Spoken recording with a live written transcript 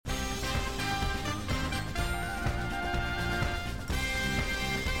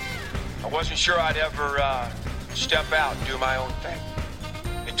wasn't sure I'd ever step out and do my own thing.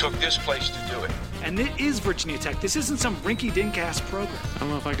 It took this place to do it. And it is Virginia Tech. This isn't some rinky-dink-ass program. I don't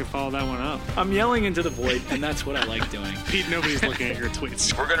know if I can follow that one up. I'm yelling into the void, and that's what I like doing. Pete, nobody's looking at your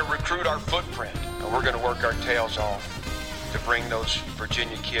tweets. We're going to recruit our footprint, and we're going to work our tails off to bring those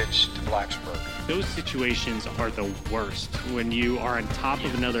Virginia kids to Blacksburg. Those situations are the worst when you are on top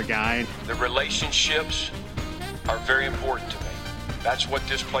of another guy. The relationships are very important to me. That's what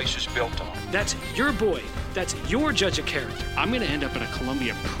this place is built on. That's your boy. That's your judge of character. I'm going to end up in a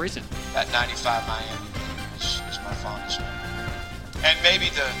Columbia prison. That 95 Miami is my fondest memory. And maybe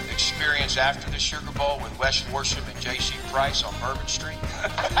the experience after the Sugar Bowl with Wes Worsham and J.C. Price on Bourbon Street.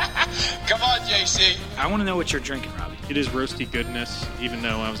 Come on, J.C. I want to know what you're drinking, Robbie. It is roasty goodness, even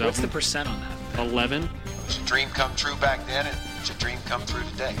though I was What's out the percent on that? 11. It was a dream come true back then, and it's a dream come true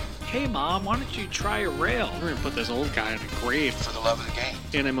today. Hey, Mom, why don't you try a rail? We're going to put this old guy in a grave. For the love of the game.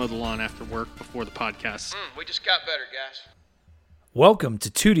 And I mow the lawn after work before the podcast. We just got better, guys. Welcome to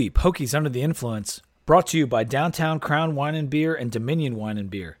Two Deep Hokies Under the Influence, brought to you by Downtown Crown Wine and Beer and Dominion Wine and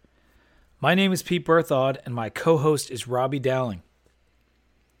Beer. My name is Pete Berthaud, and my co-host is Robbie Dowling.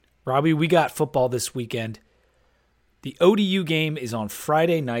 Robbie, we got football this weekend. The ODU game is on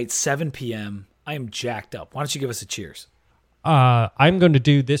Friday night, 7 p.m. I am jacked up. Why don't you give us a cheers? I'm going to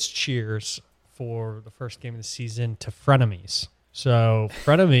do this cheers for the first game of the season to frenemies. So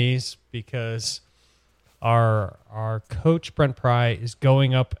frenemies because our coach Brent Pry is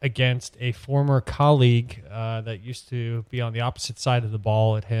going up against a former colleague that used to be on the opposite side of the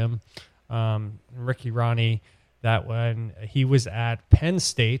ball at him, Ricky Ronnie. That when he was at Penn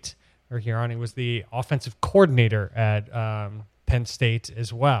State, Ricky Ronnie was the offensive coordinator at Penn State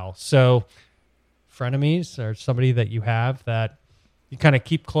as well. So frenemies are somebody that you have that you kind of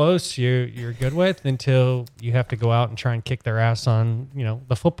keep close, you're good with until you have to go out and try and kick their ass on,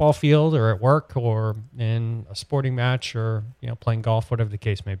 the football field or at work or in a sporting match or, playing golf, whatever the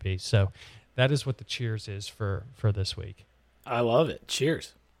case may be. So that is what the cheers is for this week. I love it.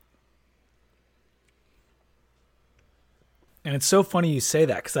 Cheers. And it's so funny you say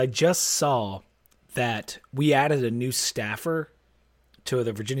that because I just saw that we added a new staffer to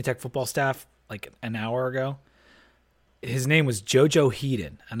the Virginia Tech football staff like an hour ago. His name was JoJo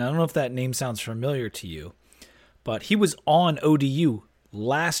Heaton, and I don't know if that name sounds familiar to you, but he was on ODU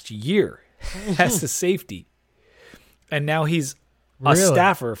last year as the safety, and now he's a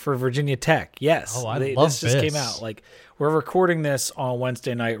staffer for Virginia Tech. Yes, I love this just came out. Like we're recording this on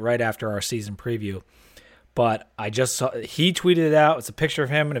Wednesday night, right after our season preview. But I just saw he tweeted it out. It's a picture of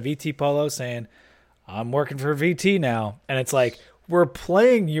him in a VT polo saying, "I'm working for VT now," and it's like we're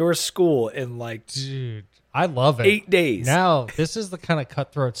playing your school in like dude. I love it. 8 days. Now, this is the kind of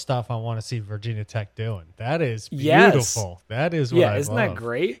cutthroat stuff I want to see Virginia Tech doing. That is beautiful. Yes. That is what I isn't love. That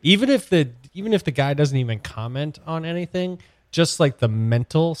great? Even if the guy doesn't even comment on anything, just like the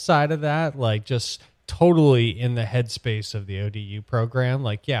mental side of that, like just totally in the headspace of the ODU program.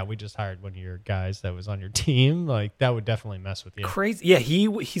 Like, yeah, we just hired one of your guys that was on your team. Like, that would definitely mess with you. Crazy. Yeah,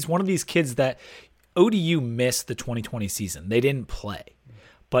 he's one of these kids that ODU missed the 2020 season. They didn't play.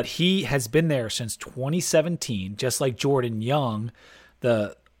 But he has been there since 2017, just like Jordan Young,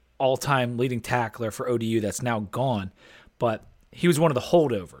 the all-time leading tackler for ODU that's now gone. But he was one of the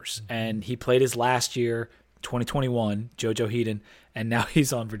holdovers, and he played his last year, 2021, JoJo Heaton, and now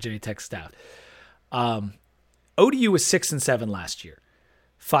he's on Virginia Tech staff. ODU was 6-7 last year,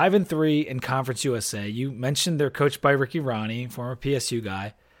 5-3 in Conference USA. You mentioned they're coached by Ricky Ronnie, former PSU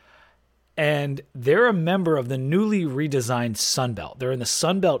guy. And they're a member of the newly redesigned Sun Belt. They're in the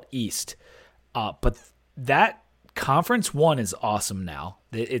Sun Belt East. But that Conference 1 is awesome now.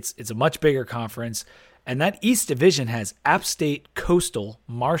 It's a much bigger conference. And that East Division has App State, Coastal,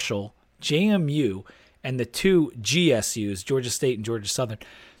 Marshall, JMU, and the two GSUs, Georgia State and Georgia Southern.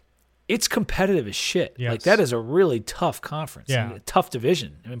 It's competitive as shit. Yes. Like, that is a really tough conference. Yeah. A tough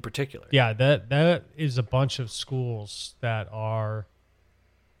division in particular. Yeah, that is a bunch of schools that are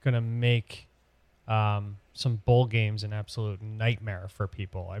going to make some bowl games an absolute nightmare for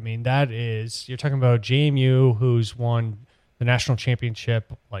people. I mean, you're talking about JMU, who's won the national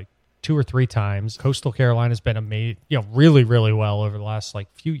championship like 2 or 3 times. Coastal Carolina's been really, really well over the last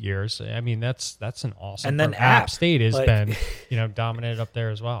few years. I mean, that's an awesome. And then App State has been dominated up there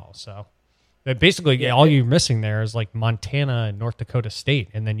as well. So basically, all you're missing there is Montana and North Dakota State,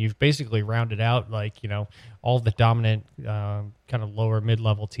 and then you've basically rounded out all the dominant kind of lower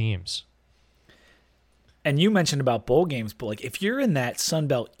mid-level teams. And you mentioned about bowl games, but if you're in that Sun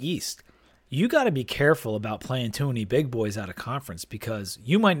Belt East, you got to be careful about playing too many big boys out of conference because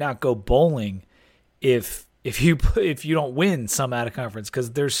you might not go bowling if if you don't win some out of conference,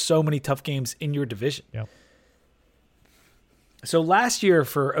 because there's so many tough games in your division. Yep. So last year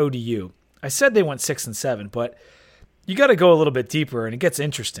for ODU, I said they went 6-7, but you got to go a little bit deeper, and it gets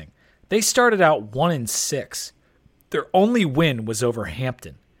interesting. They started out 1-6. Their only win was over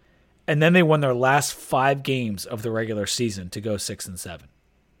Hampton, and then they won their last 5 games of the regular season to go 6-7.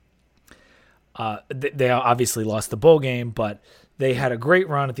 They obviously lost the bowl game, but they had a great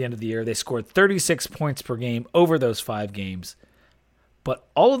run at the end of the year. They scored 36 points per game over those 5 games. But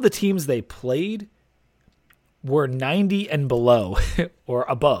all of the teams they played were 90 and below or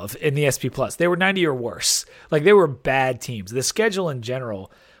above in the SP+. They were 90 or worse. Like, they were bad teams. The schedule in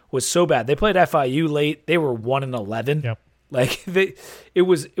general was so bad. They played FIU late. They were 1-11. Yep. Like, it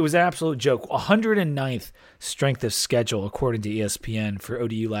was an absolute joke. 109th strength of schedule according to ESPN for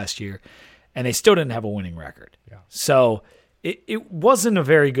ODU last year, and they still didn't have a winning record. Yeah. So it wasn't a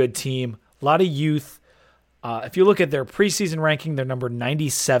very good team. A lot of youth. If you look at their preseason ranking, they're number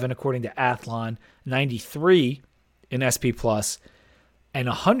 97 according to Athlon, 93 in SP+, and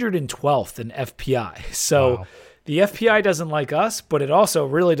 112th in FPI. So Wow. the FPI doesn't like us, but it also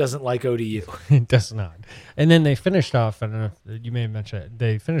really doesn't like ODU. It does not. And then they finished off, I don't know if you may have mentioned it,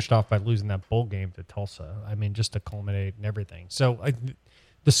 they finished off by losing that bowl game to Tulsa. I mean, just to culminate and everything. So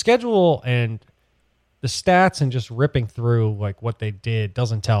the schedule and the stats and just ripping through like what they did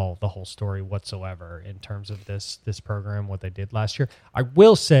doesn't tell the whole story whatsoever in terms of this program, what they did last year. I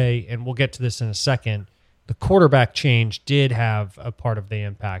will say, and we'll get to this in a second, the quarterback change did have a part of the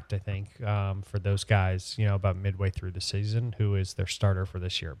impact, I think, for those guys, about midway through the season, who is their starter for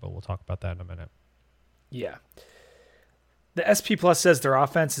this year. But we'll talk about that in a minute. Yeah. The SP Plus says their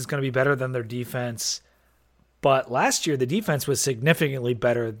offense is going to be better than their defense. But last year, the defense was significantly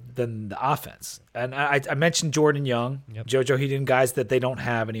better than the offense. And I mentioned Jordan Young, Yep. JoJo Hedon, guys that they don't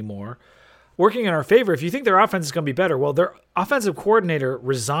have anymore. Working in our favor, if you think their offense is going to be better, well, their offensive coordinator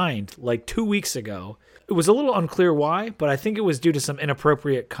resigned like 2 weeks ago. It was a little unclear why, but I think it was due to some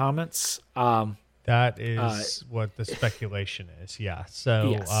inappropriate comments. That is what the speculation is, yeah.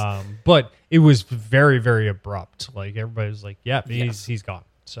 So, Yes. but it was very, very abrupt. Like, everybody was like, yeah, Yes. he's gone.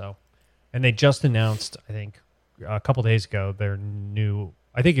 So, and they just announced, I think, a couple days ago, their new,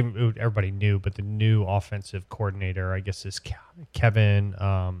 I think everybody knew, but the new offensive coordinator, I guess, is Kevin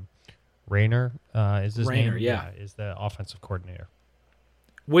Rayner, is his Rayner, name? yeah. Is the offensive coordinator.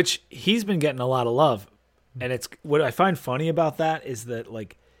 Which he's been getting a lot of love. And it's what I find funny about that is that,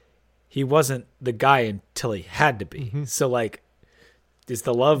 like, he wasn't the guy until he had to be. Mm-hmm. So, like, is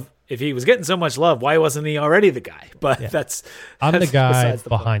the love, if he was getting so much love, why wasn't he already the guy? But Yeah. that's I'm the guy besides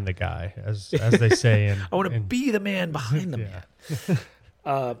the point. behind the guy, as they say. I want to be the man behind the Yeah.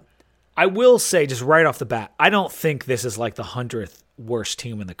 man. I will say, just right off the bat, I don't think this is like the 100th worst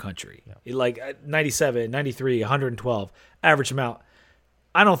team in the country. Like 97, 93, 112, average amount.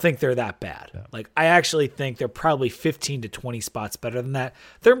 I don't think they're that bad. Yeah. Like, I actually think they're probably 15 to 20 spots better than that.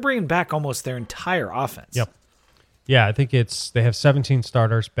 They're bringing back almost their entire offense. Yep. Yeah, I think they have 17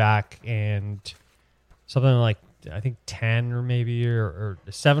 starters back and something like, I think 10 or maybe, or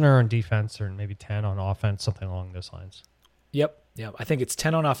 7 are on defense or maybe 10 on offense, something along those lines. Yep. I think it's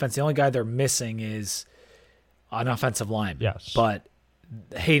 10 on offense. The only guy they're missing is an offensive lineman. Yes. But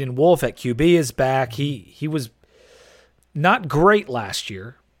Hayden Wolf at QB is back. He was not great last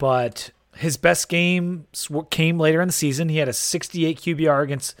year, but his best game came later in the season. He had a 68 QBR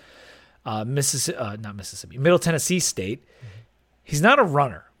against Middle Tennessee State. He's not a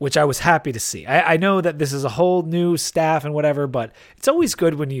runner, which I was happy to see. I know that this is a whole new staff and whatever, but it's always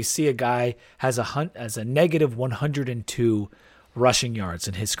good when you see a guy has a negative 102 rushing yards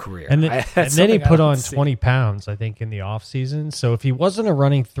in his career. And then he put on see. 20 pounds, I think, in the offseason. So if he wasn't a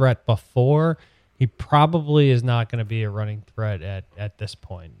running threat before, he probably is not going to be a running threat at this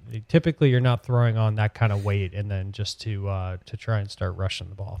point. Typically, you're not throwing on that kind of weight and then just to try and start rushing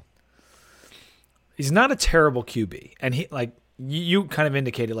the ball. He's not a terrible QB, and he, like you kind of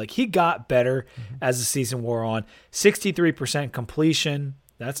indicated, like he got better as the season wore on. 63% completion,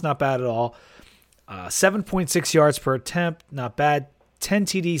 that's not bad at all. 7.6 yards per attempt, not bad. 10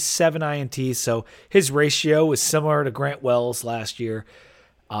 TDs, 7 INTs, so his ratio is similar to Grant Wells last year.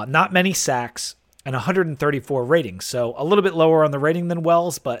 Not many sacks, and 134 ratings, so a little bit lower on the rating than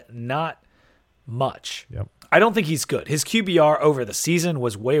Wells, but not much. Yep. I don't think he's good. His QBR over the season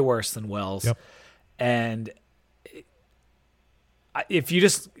was way worse than Wells. Yep. And if you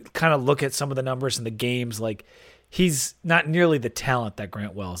just kind of look at some of the numbers in the games, like he's not nearly the talent that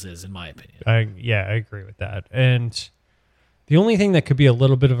Grant Wells is, in my opinion. I agree with that. And the only thing that could be a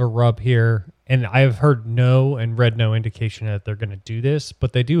little bit of a rub here, and I have heard no and read no indication that they're going to do this,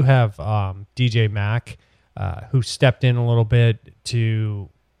 but they do have DJ Mack who stepped in a little bit to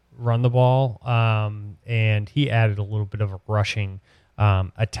run the ball, and he added a little bit of a rushing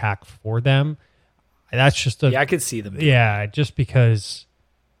attack for them. And that's just I could see them. Yeah, just because,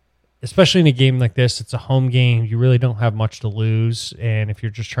 especially in a game like this, it's a home game. You really don't have much to lose, and if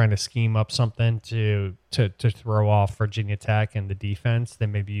you're just trying to scheme up something to throw off Virginia Tech and the defense,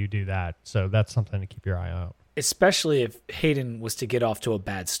 then maybe you do that. So that's something to keep your eye out. Especially if Hayden was to get off to a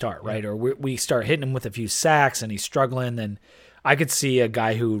bad start, right? Or we start hitting him with a few sacks and he's struggling, then I could see a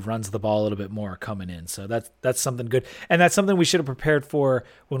guy who runs the ball a little bit more coming in. So that's something good. And that's something we should have prepared for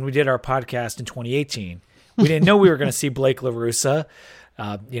when we did our podcast in 2018. We didn't know we were going to see Blake LaRussa,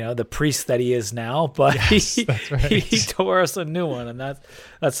 the priest that he is now, but he tore us a new one, and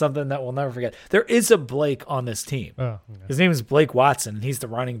that's something that we'll never forget. There is a Blake on this team. Oh, yeah. His name is Blake Watson, and he's the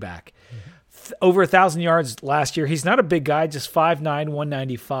running back. Over 1,000 yards last year. He's not a big guy, just 5'9",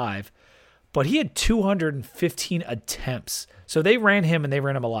 195, but he had 215 attempts. So they ran him, and they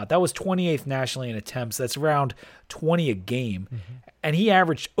ran him a lot. That was 28th nationally in attempts. That's around 20 a game. Mm-hmm. And he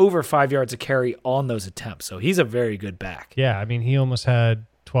averaged over 5 yards a carry on those attempts. So he's a very good back. Yeah, I mean, he almost had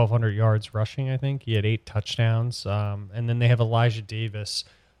 1,200 yards rushing, I think. He had 8 touchdowns. And then they have Elijah Davis.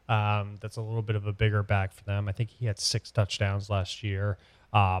 That's a little bit of a bigger back for them. I think he had 6 touchdowns last year.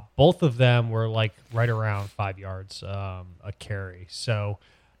 Both of them were like right around 5 yards a carry. So,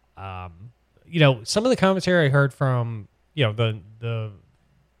 some of the commentary I heard from, the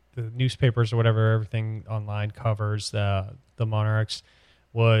newspapers or whatever, everything online covers the Monarchs,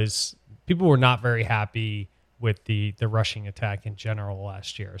 was people were not very happy with the rushing attack in general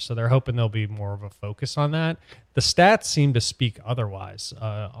last year. So they're hoping there'll be more of a focus on that. The stats seem to speak otherwise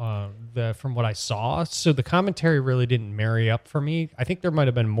from what I saw. So the commentary really didn't marry up for me. I think there might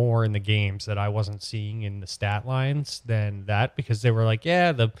have been more in the games that I wasn't seeing in the stat lines than that, because they were like,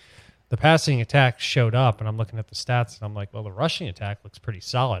 yeah, the passing attack showed up, and I'm looking at the stats and I'm like, well, the rushing attack looks pretty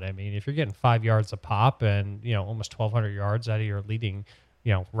solid. I mean, if you're getting 5 yards a pop and, almost 1,200 yards out of your leading,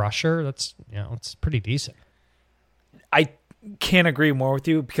 rusher, that's, it's pretty decent. I can't agree more with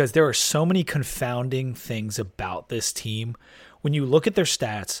you, because there are so many confounding things about this team. When you look at their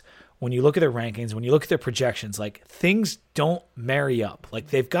stats, when you look at their rankings, when you look at their projections, like, things don't marry up. Like,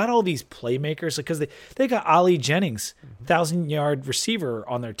 they've got all these playmakers, because they got Ali Jennings, 1,000-yard receiver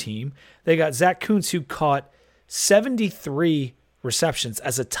on their team. They got Zach Kuntz, who caught 73 receptions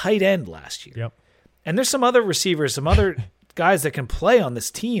as a tight end last year. Yep. And there's some other receivers, some other guys that can play on this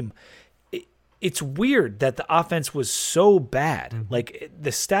team. It's weird that the offense was so bad. Mm-hmm. Like,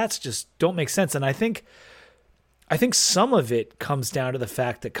 the stats just don't make sense. And I think some of it comes down to the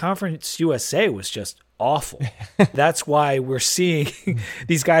fact that Conference USA was just awful. That's why we're seeing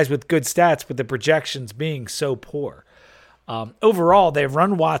these guys with good stats, with the projections being so poor. Overall, they've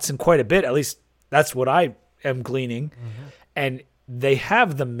run Watson quite a bit. At least that's what I am gleaning. Mm-hmm. And they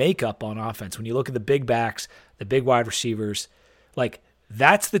have the makeup on offense. When you look at the big backs, the big wide receivers, like,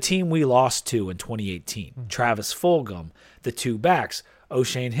 that's the team we lost to in 2018. Mm-hmm. Travis Fulgham, the 2 backs,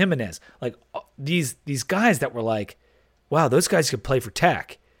 O'Shane Jimenez, like, these guys that were like, wow, those guys could play for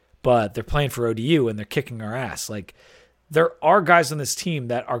Tech, but they're playing for ODU and they're kicking our ass. Like, there are guys on this team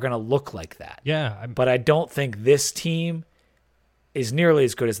that are going to look like that. Yeah. But I don't think this team is nearly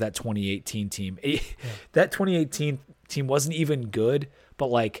as good as that 2018 team. That 2018 team wasn't even good, but,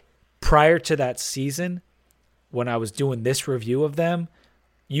 like, prior to that season, when I was doing this review of them,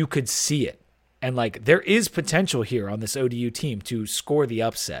 you could see it. And, like, there is potential here on this ODU team to score the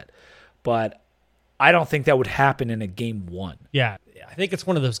upset. But I don't think that would happen in a game 1. Yeah, I think it's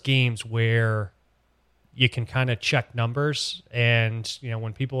one of those games where you can kind of check numbers. And,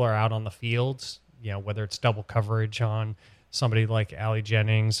 when people are out on the field, whether it's double coverage on somebody like Ali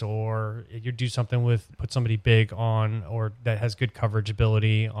Jennings, or you do something put somebody big on, or that has good coverage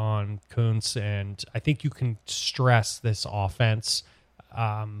ability on Kuntz. And I think you can stress this offense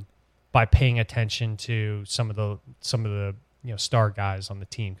by paying attention to some of the star guys on the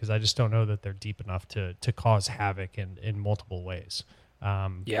team, because I just don't know that they're deep enough to cause havoc in multiple ways.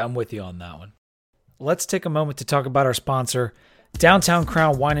 Yeah, I'm with you on that one. Let's take a moment to talk about our sponsor, Downtown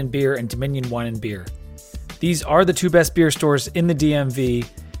Crown Wine and Beer and Dominion Wine and Beer. These are the 2 best beer stores in the DMV.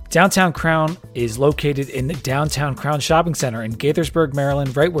 Downtown Crown is located in the Downtown Crown Shopping Center in Gaithersburg,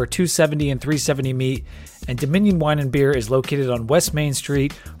 Maryland, right where 270 and 370 meet. And Dominion Wine and Beer is located on West Main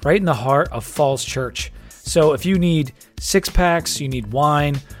Street, right in the heart of Falls Church. So if you need 6-packs, you need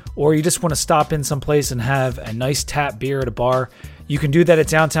wine, or you just want to stop in someplace and have a nice tap beer at a bar, you can do that at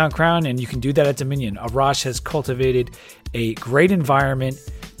Downtown Crown, and you can do that at Dominion. Arash has cultivated a great environment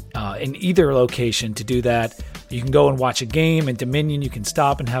in either location to do that. You can go and watch a game. In Dominion, you can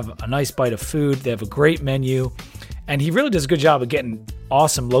stop and have a nice bite of food. They have a great menu. And he really does a good job of getting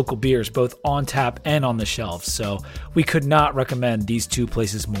awesome local beers, both on tap and on the shelves. So we could not recommend these two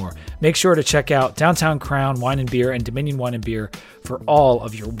places more. Make sure to check out Downtown Crown Wine and Beer and Dominion Wine and Beer for all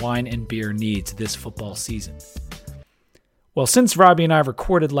of your wine and beer needs this football season. Well, since Robbie and I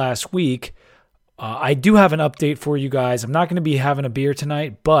recorded last week, I do have an update for you guys. I'm not going to be having a beer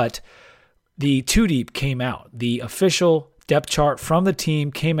tonight, but the 2 Deep came out. The official depth chart from the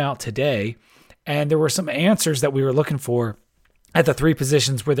team came out today. And there were some answers that we were looking for at the 3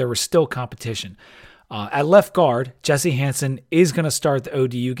 positions where there was still competition. At left guard, Jesse Hansen is going to start the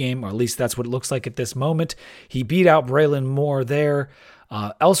ODU game, or at least that's what it looks like at this moment. He beat out Braylon Moore there.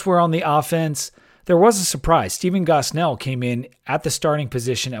 Elsewhere on the offense, there was a surprise. Stephen Gosnell came in at the starting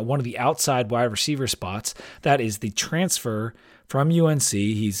position at one of the outside wide receiver spots. That is the transfer from UNC.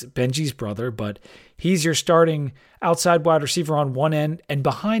 He's Benji's brother, but he's your starting outside wide receiver on one end, and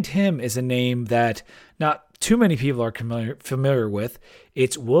behind him is a name that not too many people are familiar with.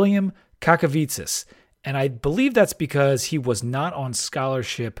 It's William Kakavitsis, and I believe that's because he was not on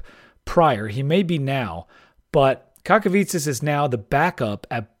scholarship prior. He may be now, but Kakavitsis is now the backup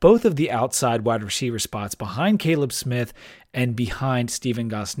at both of the outside wide receiver spots behind Caleb Smith and behind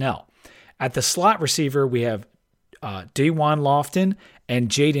Stephen Gosnell. At the slot receiver, we have Dewan Lofton and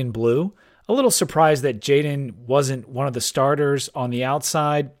Jaden Blue. A little surprised that Jaden wasn't one of the starters on the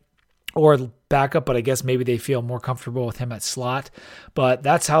outside or backup, but I guess maybe they feel more comfortable with him at slot. But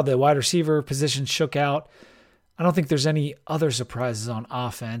that's how the wide receiver position shook out. I don't think there's any other surprises on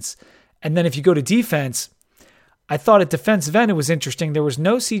offense. And then if you go to defense, I thought at defensive end it was interesting. There was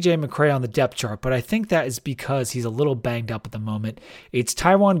no CJ McCray on the depth chart, but I think that is because he's a little banged up at the moment. It's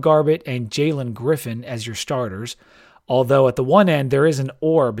Tywan Garbett and Jalen Griffin as your starters. Although at the one end, there is an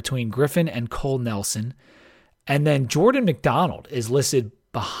or between Griffin and Cole Nelson. And then Jordan McDonald is listed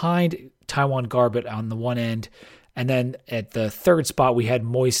behind Tywan Garbett on the one end. And then at the third spot, we had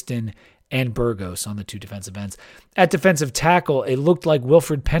Moiston and Burgos on the 2 defensive ends. At defensive tackle, it looked like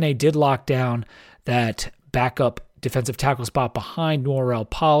Wilfred Penne did lock down that backup defensive tackle spot behind Norrell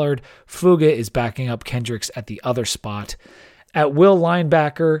Pollard. Fuga is backing up Kendricks at the other spot. At will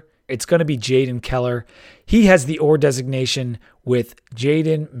linebacker, it's going to be Jaden Keller. He has the or designation with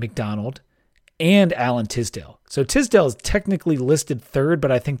Jaden McDonald and Alan Tisdale. So Tisdale is technically listed third,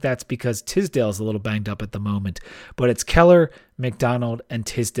 but I think that's because Tisdale is a little banged up at the moment. But it's Keller, McDonald, and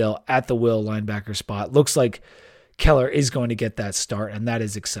Tisdale at the will linebacker spot. Looks like Keller is going to get that start, and that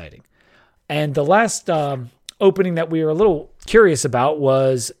is exciting. And the last opening that we were a little curious about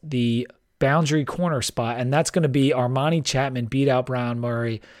was the boundary corner spot, and that's going to be Armani Chapman beat out Brown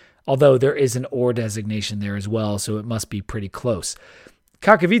Murray, although there is an or designation there as well, so it must be pretty close.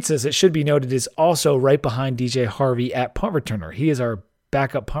 Kakavitsis, it should be noted, is also right behind DJ Harvey at punt returner. He is our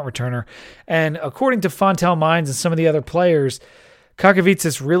backup punt returner, and according to Fontel Mines and some of the other players,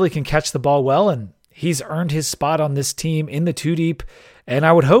 Kakavitsis really can catch the ball well, and he's earned his spot on this team in the 2 Deep, and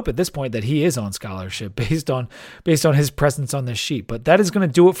I would hope at this point that he is on scholarship based on his presence on this sheet. But that is going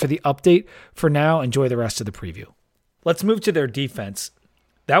to do it for the update. For now, enjoy the rest of the preview. Let's move to their defense.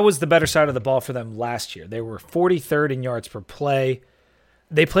 That was the better side of the ball for them last year. They were 43rd in yards per play.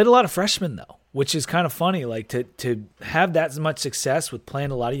 They played a lot of freshmen, though, which is kind of funny. Like to have that much success with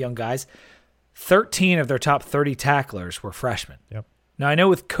playing a lot of young guys, 13 of their top 30 tacklers were freshmen. Yep. Now, I know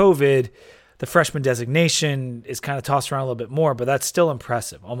with COVID, the freshman designation is kind of tossed around a little bit more, but that's still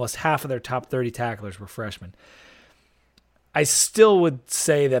impressive. Almost half of their top 30 tacklers were freshmen. I still would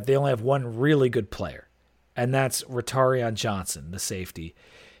say that they only have one really good player, and that's Rotarion Johnson, the safety.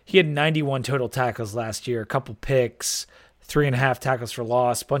 He had 91 total tackles last year, a couple picks, 3.5 tackles for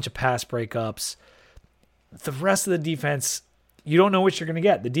loss, bunch of pass breakups. The rest of the defense, you don't know what you're going to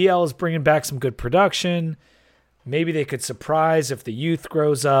get. The DL is bringing back some good production. Maybe they could surprise if the youth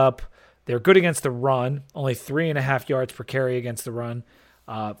grows up. They're good against the run, only 3.5 yards per carry against the run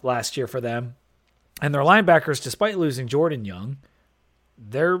last year for them. And their linebackers, despite losing Jordan Young,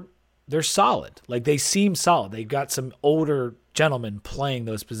 they're solid. Like, they seem solid. They've got some older gentlemen playing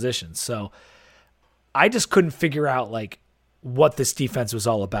those positions. So I just couldn't figure out like what this defense was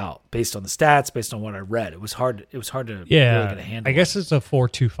all about based on the stats, based on what I read. It was hard to really get a handle. I guess it's a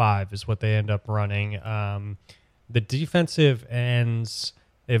 4-2-5 is what they end up running. The defensive ends,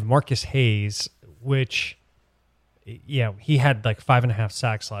 they have Marcus Hayes, which, yeah, he had like 5.5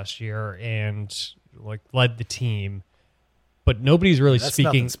 sacks last year and like led the team, but nobody's really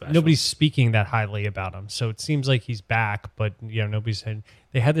nobody's speaking that highly about him. So it seems like he's back, but nobody's had.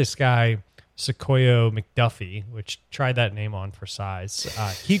 They had this guy Sequoia McDuffie, which tried that name on for size.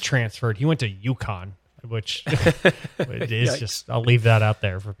 He transferred. He went to UConn. which is just, I'll leave that out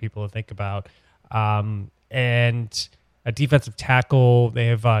there for people to think about. And a defensive tackle, they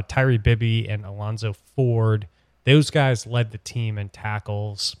have Tyree Bibby and Alonzo Ford. Those guys led the team in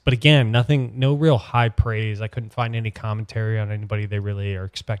tackles. But again, no real high praise. I couldn't find any commentary on anybody they really are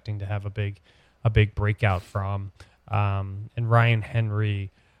expecting to have a big breakout from. And Ryan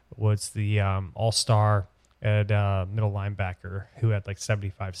Henry was the all-star at middle linebacker who had like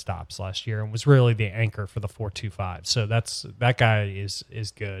 75 stops last year and was really the anchor for the 4-2-5. So that guy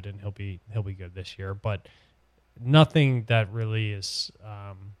is good, and he'll be good this year. But nothing that really is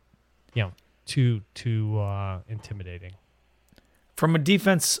too intimidating. From a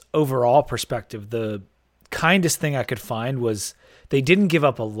defense overall perspective, the kindest thing I could find was they didn't give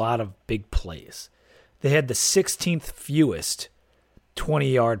up a lot of big plays. They had the 16th fewest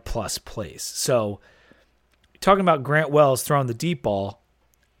 20-yard plus plays. So talking about Grant Wells throwing the deep ball,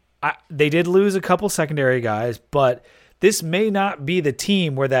 they did lose a couple secondary guys, but this may not be the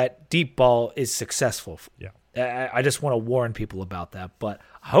team where that deep ball is successful. Yeah. I just want to warn people about that, but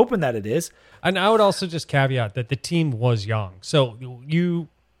I'm hoping that it is. And I would also just caveat that the team was young. So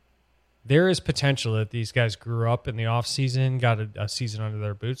there is potential that these guys grew up in the offseason, got a season under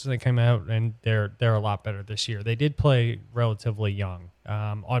their boots, and they came out and they're a lot better this year. They did play relatively young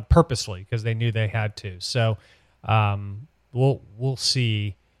on purposely because they knew they had to. So we'll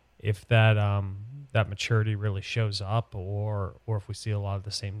see if that maturity really shows up, or if we see a lot of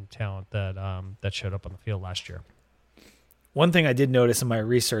the same talent that showed up on the field last year. One thing I did notice in my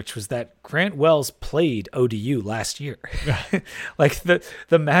research was that Grant Wells played ODU last year. Like the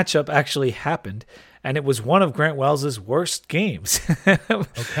matchup actually happened, and it was one of Grant Wells' worst games.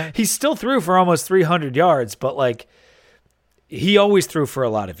 Okay. He still threw for almost 300 yards, but like he always threw for a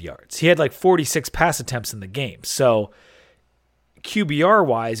lot of yards. He had like 46 pass attempts in the game. So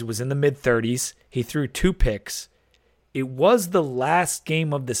QBR-wise, it was in the mid-30s. He threw 2 picks. It was the last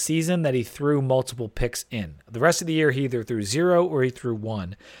game of the season that he threw multiple picks in. The rest of the year, he either threw 0 or he threw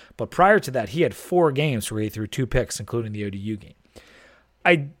 1. But prior to that, he had 4 games where he threw 2 picks, including the ODU game.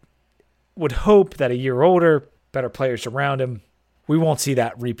 I would hope that a year older, better players around him, we won't see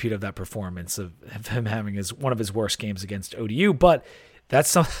that repeat of that performance of him having one of his worst games against ODU. But that's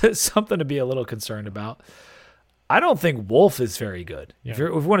something to be a little concerned about. I don't think Wolf is very good. Yeah. If we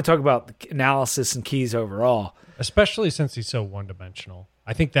want to talk about analysis and keys overall, especially since he's so one-dimensional.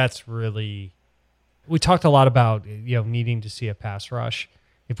 I think that's really – we talked a lot about needing to see a pass rush.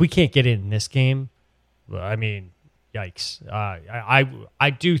 If we can't get it in this game, I mean, yikes. I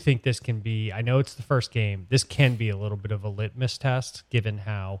do think this can be – I know it's the first game. This can be a little bit of a litmus test given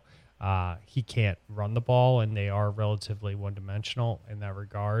how he can't run the ball, and they are relatively one-dimensional in that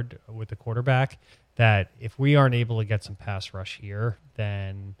regard with the quarterback, that if we aren't able to get some pass rush here,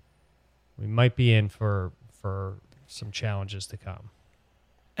 then we might be in for some challenges to come.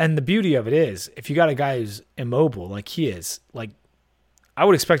 And the beauty of it is, if you got a guy who's immobile like he is, like I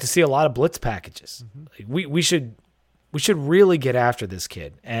would expect to see a lot of blitz packages. Mm-hmm. Like we should really get after this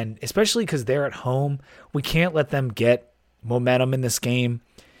kid, and especially because they're at home, we can't let them get momentum in this game.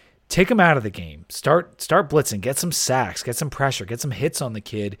 Take them out of the game. Start blitzing. Get some sacks. Get some pressure. Get some hits on the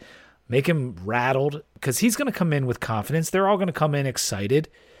kid. Make him rattled, because he's going to come in with confidence. They're all going to come in excited.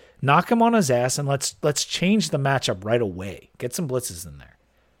 Knock him on his ass, and let's change the matchup right away. Get some blitzes in there.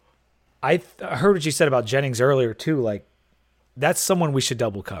 I heard what you said about Jennings earlier too. Like, that's someone we should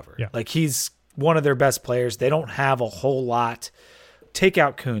double cover. Yeah. Like, he's one of their best players. They don't have a whole lot. Take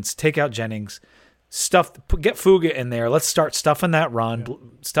out Kuntz. Take out Jennings. Get Fuga in there. Let's start stuffing that run. Yeah.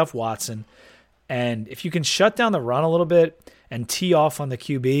 Stuff Watson. And if you can shut down the run a little bit and tee off on the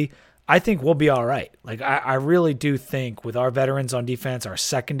QB, I think we'll be all right. Like, I really do think with our veterans on defense, our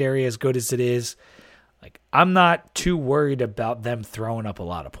secondary as good as it is, like, I'm not too worried about them throwing up a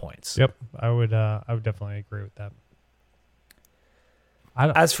lot of points. Yep, I would definitely agree with that.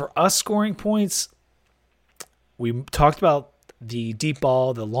 As for us scoring points, we talked about the deep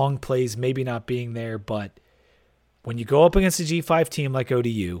ball, the long plays maybe not being there, but when you go up against a G5 team like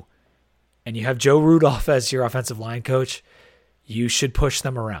ODU and you have Joe Rudolph as your offensive line coach, you should push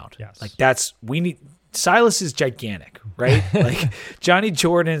them around. Yes. Like, Silas is gigantic, right? Like, Johnny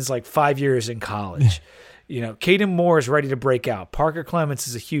Jordan is like 5 years in college. Caden Moore is ready to break out. Parker Clements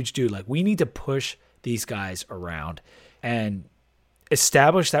is a huge dude. Like, we need to push these guys around and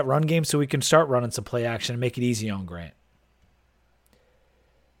establish that run game so we can start running some play action and make it easy on Grant.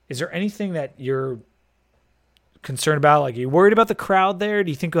 Is there anything that you're concerned about? Like, are you worried about the crowd there?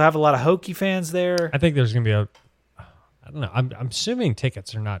 Do you think you'll have a lot of Hokie fans there? I think there's going to be I don't know. I'm assuming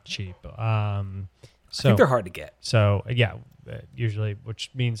tickets are not cheap. I think they're hard to get. So yeah, usually,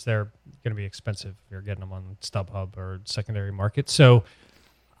 which means they're going to be expensive if you're getting them on StubHub or secondary market. So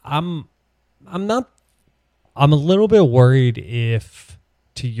I'm a little bit worried if,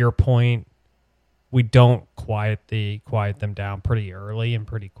 to your point, we don't quiet them down pretty early and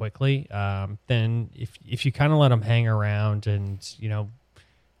pretty quickly. Then if you kind of let them hang around and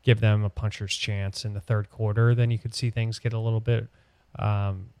give them a puncher's chance in the third quarter, then you could see things get a little bit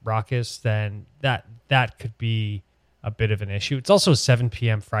raucous. Then that could be a bit of an issue. It's also a 7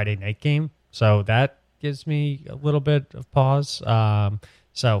 p.m. Friday night game, so that gives me a little bit of pause.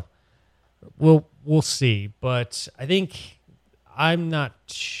 So we'll see, but I think I'm not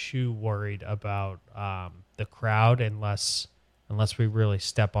too worried about the crowd unless we really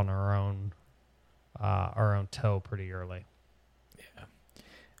step on our own toe pretty early. Yeah.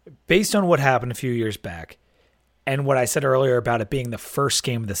 Based on what happened a few years back, and what I said earlier about it being the first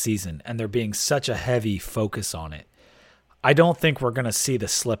game of the season and there being such a heavy focus on it, I don't think we're going to see the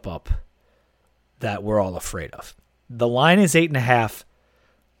slip up that we're all afraid of. The line is 8.5.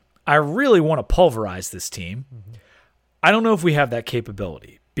 I really want to pulverize this team. Mm-hmm. I don't know if we have that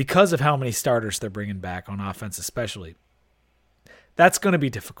capability because of how many starters they're bringing back on offense, especially. That's going to be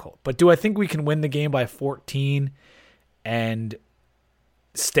difficult. But do I think we can win the game by 14 and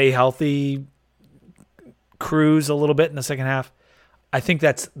stay healthy, cruise a little bit in the second half? I think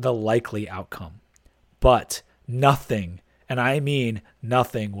that's the likely outcome. But nothing, and I mean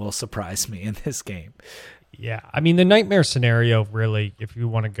nothing, will surprise me in this game. Yeah, I mean, the nightmare scenario, really, if you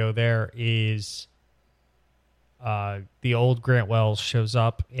want to go there, is the old Grant Wells shows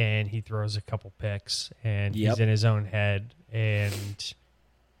up and he throws a couple picks and he's in his own head, and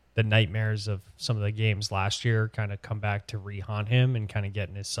the nightmares of some of the games last year kind of come back to re-haunt him and kind of get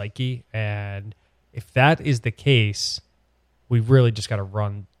in his psyche. And if that is the case, we've really just got to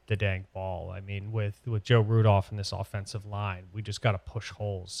run the dang ball. I mean, with Joe Rudolph and this offensive line, we just got to push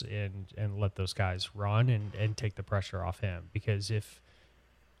holes and let those guys run and take the pressure off him. Because if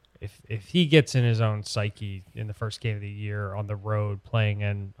he gets in his own psyche in the first game of the year on the road playing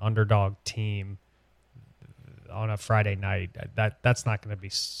an underdog team on a Friday night, that's not going to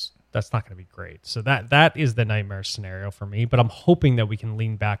be great. So that is the nightmare scenario for me. But I'm hoping that we can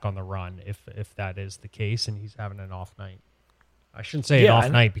lean back on the run if that is the case and he's having an off night. I shouldn't say an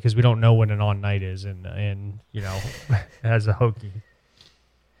off night because we don't know when an on night is, and as a Hokie.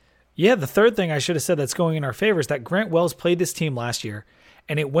 Yeah, the third thing I should have said that's going in our favor is that Grant Wells played this team last year,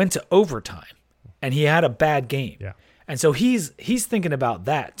 and it went to overtime, and he had a bad game. Yeah, and so he's thinking about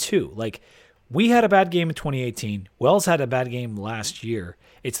that too. Like, we had a bad game in 2018. Wells had a bad game last year.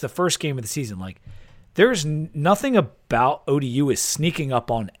 It's the first game of the season. Like, there's nothing about ODU is sneaking up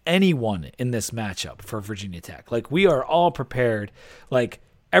on anyone in this matchup for Virginia Tech. Like, we are all prepared. Like,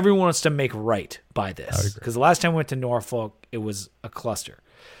 everyone wants to make right by this. Because the last time we went to Norfolk, it was a cluster.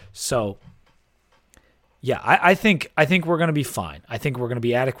 So, yeah, I think we're going to be fine. I think we're going to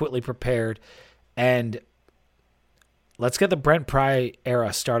be adequately prepared. And let's get the Brent Pry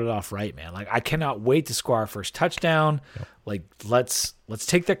era started off right, man. Like, I cannot wait to score our first touchdown. Yep. Like, let's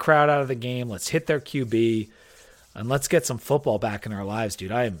take the crowd out of the game. Let's hit their QB, and let's get some football back in our lives,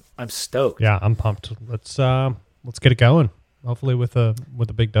 dude. I'm stoked. Yeah, I'm pumped. Let's get it going. Hopefully with a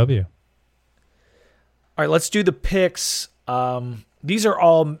big W. All right, let's do the picks. These are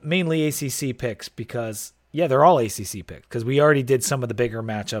all mainly ACC picks because they're all ACC picks because we already did some of the bigger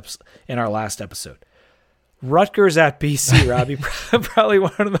matchups in our last episode. Rutgers at BC, Robbie. Probably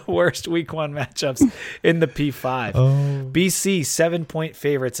one of the worst week one matchups in the P5. Oh. BC, 7-point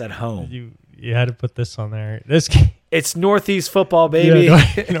favorites at home. You had to put this on there. This game. It's Northeast football, baby.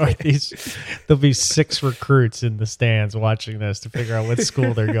 Yeah, Northeast. There'll be 6 recruits in the stands watching this to figure out what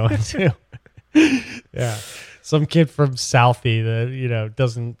school they're going to. Yeah. Some kid from Southie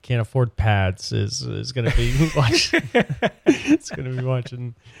that can't afford pads is going to be watching. It's going to be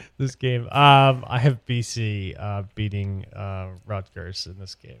watching this game. I have BC beating Rutgers in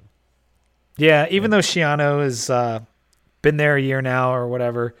this game. Yeah, even though Shiano has been there a year now or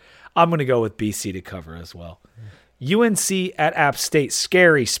whatever, I'm going to go with BC to cover as well. UNC at App State,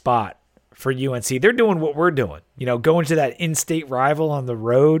 scary spot for UNC. They're doing what we're doing. Going to that in-state rival on the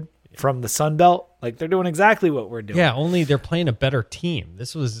road from the Sun Belt. Like, they're doing exactly what we're doing. Yeah, only they're playing a better team.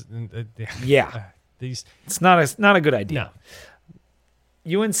 This was it's not a good idea.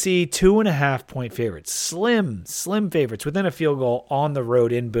 No. UNC 2.5-point favorites. Slim favorites within a field goal on the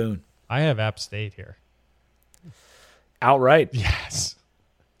road in Boone. I have App State here. Outright. Yes.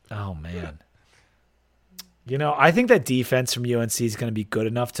 Oh man. I think that defense from UNC is going to be good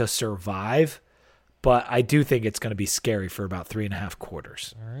enough to survive, but I do think it's going to be scary for about 3.5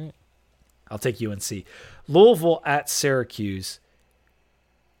 quarters. All right. I'll take UNC. Louisville at Syracuse.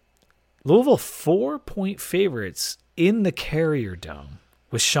 Louisville 4-point favorites in the Carrier Dome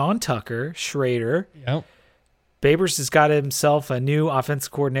with Sean Tucker, Schrader. Yep. Babers has got himself a new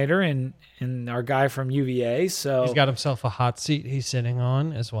offensive coordinator and our guy from UVA. So He's got himself a hot seat he's sitting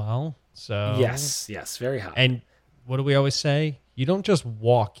on as well. So yes, very hot. And what do we always say? You don't just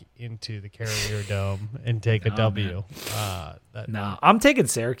walk into the Carrier Dome and take a W. No, I'm taking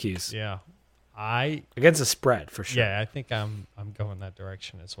Syracuse. Yeah. Against a spread for sure. Yeah, I think I'm going that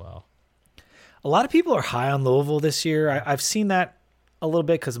direction as well. A lot of people are high on Louisville this year. I've seen that a little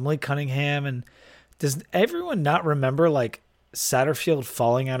bit because of Malik Cunningham. And does everyone not remember like Satterfield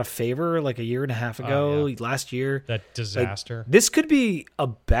falling out of favor like a year and a half ago, last year? That disaster. Like, this could be a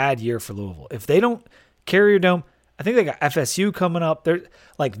bad year for Louisville. If they don't Carrier Dome, I think they got FSU coming up. They're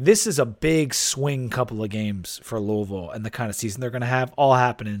like, this is a big swing couple of games for Louisville and the kind of season they're going to have all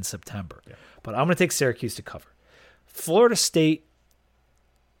happen in September. Yeah. But I'm going to take Syracuse to cover. Florida State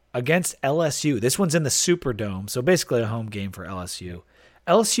against LSU. This one's in the Superdome, so basically a home game for LSU.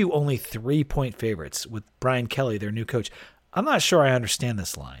 LSU only 3-point favorites with Brian Kelly, their new coach. I'm not sure I understand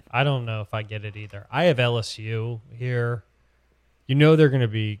this line. I don't know if I get it either. I have LSU here. You know they're going to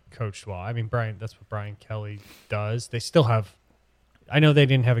be coached well. I mean, that's what Brian Kelly does. They still have – I know they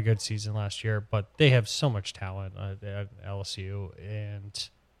didn't have a good season last year, but they have so much talent at LSU. And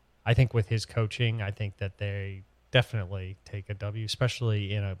I think with his coaching, I think that they definitely take a W,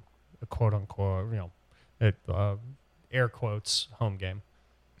 especially in a quote-unquote, air quotes, home game.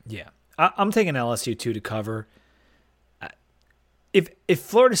 Yeah. I'm taking LSU, too, to cover. If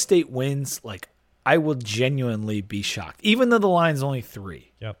Florida State wins, like, I will genuinely be shocked, even though the line's only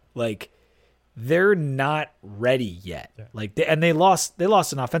 3. Yep. Like, they're not ready yet. Yeah. Like, they lost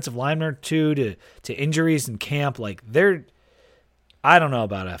an offensive lineman or two to injuries in camp. Like, I don't know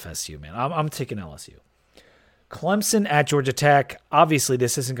about FSU, man. I'm taking LSU. Clemson at Georgia Tech. Obviously,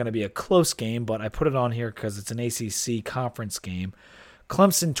 this isn't going to be a close game, but I put it on here because it's an ACC conference game.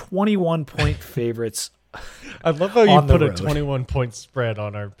 Clemson 21-point favorites. I love how you put a 21-point spread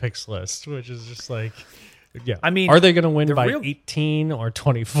on our picks list, which is just like, yeah. I mean, are they going to win by 18 or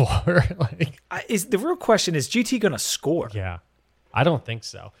 24? The real question is GT going to score? Yeah, I don't think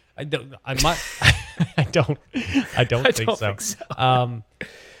so. I don't think so. How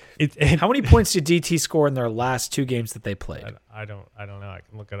many points did DT score in their last 2 games that they played? I don't know. I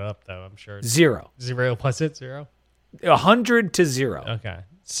can look it up though. I'm sure 0. 0 plus it 0. 100 to 0. Okay.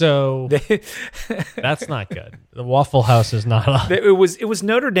 So that's not good. The Waffle House is not on. It was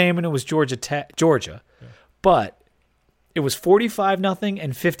Notre Dame and it was Georgia, yeah. But it was 45-0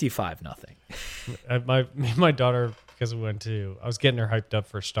 and 55-0. My daughter, because I was getting her hyped up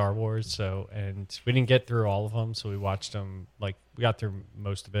for Star Wars, and we didn't get through all of them, so we watched them. Like we got through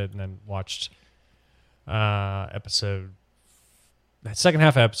most of it, and then watched second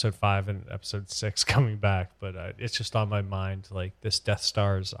half of episode 5 and episode 6 coming back, but it's just on my mind. Like this Death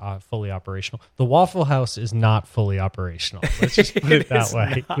Star is fully operational. The Waffle House is not fully operational. Let's just put it that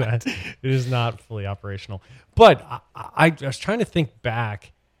way. It is not fully operational. But I was trying to think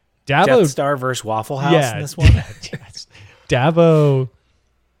back. Death Star versus Waffle House in this one. Yes. Dabo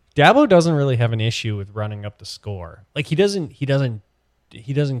doesn't really have an issue with running up the score. Like he doesn't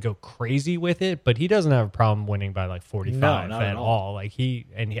go crazy with it, but he doesn't have a problem winning by like 45 at all. Like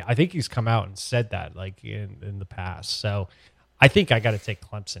I think he's come out and said that like in the past. So I think I got to take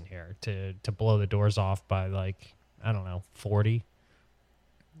Clemson here to blow the doors off by like, I don't know, 40.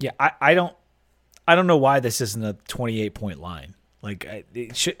 Yeah. I don't know why this isn't a 28-point line. Like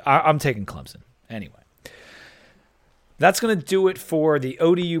I'm taking Clemson anyway. That's going to do it for the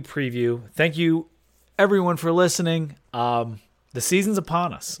ODU preview. Thank you everyone for listening. The season's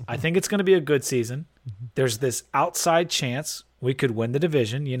upon us. I think it's going to be a good season. There's this outside chance we could win the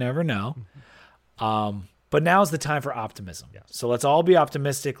division. You never know. But now's the time for optimism. Yes. So let's all be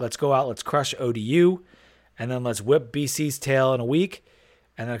optimistic. Let's go out. Let's crush ODU. And then let's whip BC's tail in a week.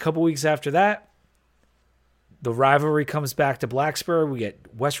 And then a couple weeks after that, the rivalry comes back to Blacksburg. We get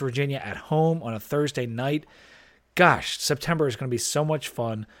West Virginia at home on a Thursday night. Gosh, September is going to be so much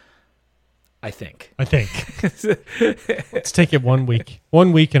fun. I think. Let's take it 1 week.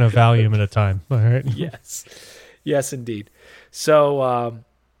 1 week and a Valium at a time. All right. Yes, indeed. So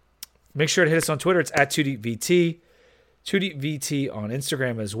make sure to hit us on Twitter. It's at 2DVT. 2DVT on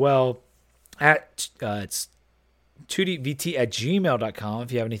Instagram as well. It's 2DVT@gmail.com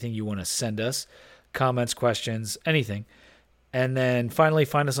if you have anything you want to send us. Comments, questions, anything. And then finally,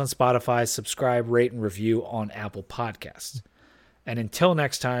 find us on Spotify. Subscribe, rate, and review on Apple Podcasts. And until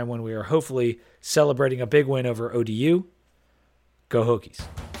next time, when we are hopefully celebrating a big win over ODU, go Hokies.